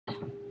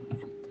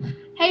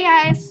Hey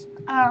guys,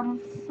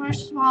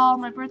 first of all,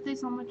 my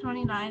birthday's on the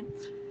 29th,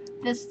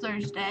 this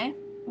Thursday,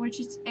 which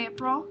is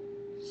April,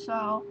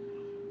 so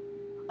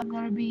I'm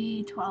gonna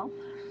be 12.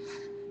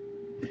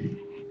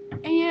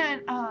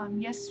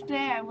 And,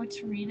 yesterday I went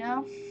to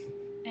Reno,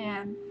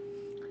 and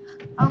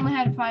I only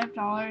had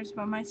 $5,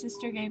 but my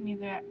sister gave me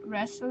the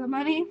rest of the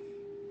money.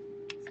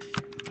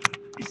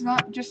 It's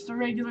not just a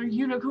regular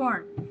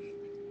unicorn.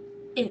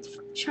 It's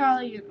from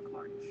Charlie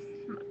Unicorn.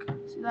 Look,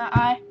 see that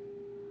eye?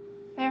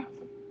 There?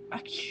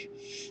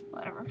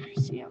 Whatever,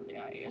 see how the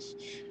eye is.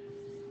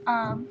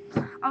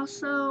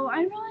 Also,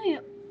 I really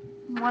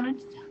wanted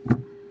to,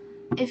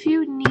 if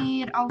you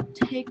need, I'll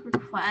take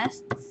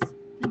requests.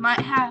 It might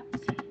have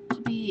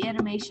to be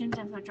animations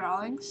of the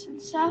drawings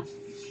and stuff.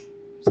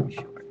 So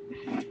short.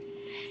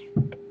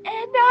 And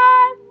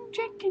I'm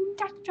drinking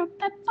Dr.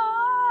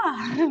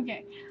 Pepper.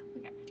 Okay.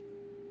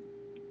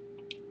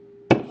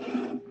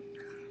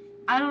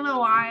 I don't know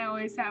why I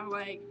always have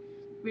like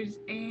weird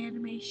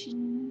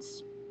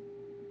animations.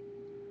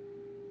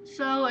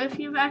 So if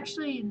you've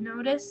actually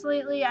noticed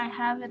lately, I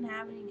have been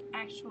having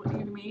actual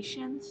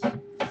animations.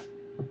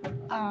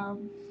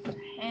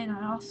 And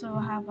I also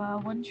have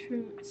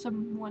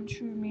some one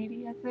true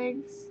media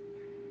things.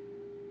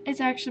 It's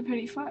actually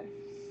pretty fun.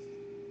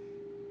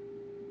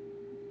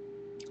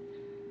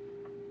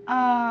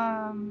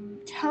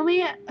 Tell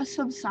me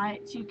some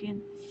sites you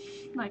can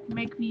like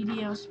make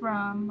videos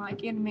from,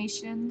 like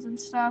animations and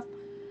stuff.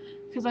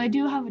 Because I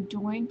do have a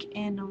Doink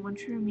and a One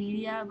True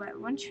Media, but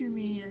One True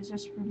Media is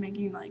just for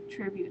making like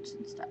tributes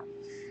and stuff.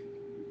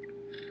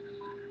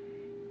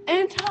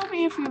 And tell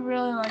me if you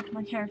really like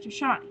my character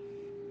Shawnee.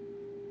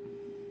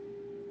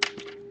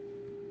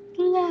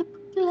 Clap,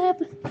 clap,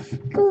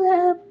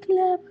 clap,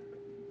 clap.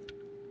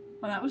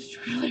 Well, that was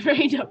truly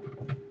random.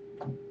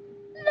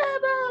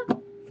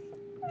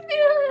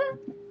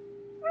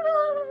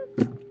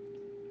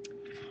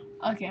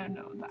 Okay, I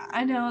know that.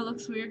 I know it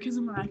looks weird because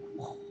I'm like,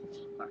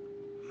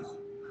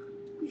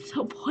 I'm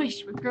so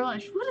boyish but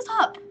girlish. What is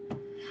up? I'm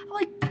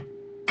like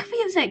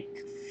confusing.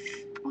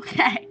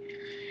 Okay.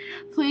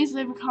 Please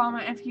leave a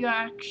comment if you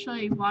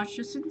actually watched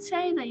this and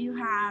say that you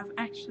have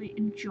actually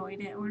enjoyed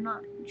it or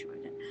not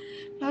enjoyed it.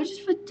 Now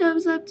just put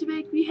thumbs up to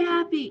make me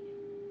happy.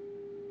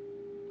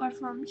 Or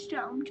thumbs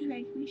down to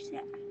make me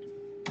sad.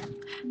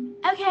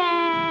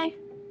 Okay.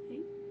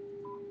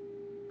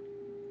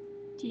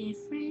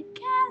 Different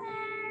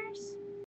colors.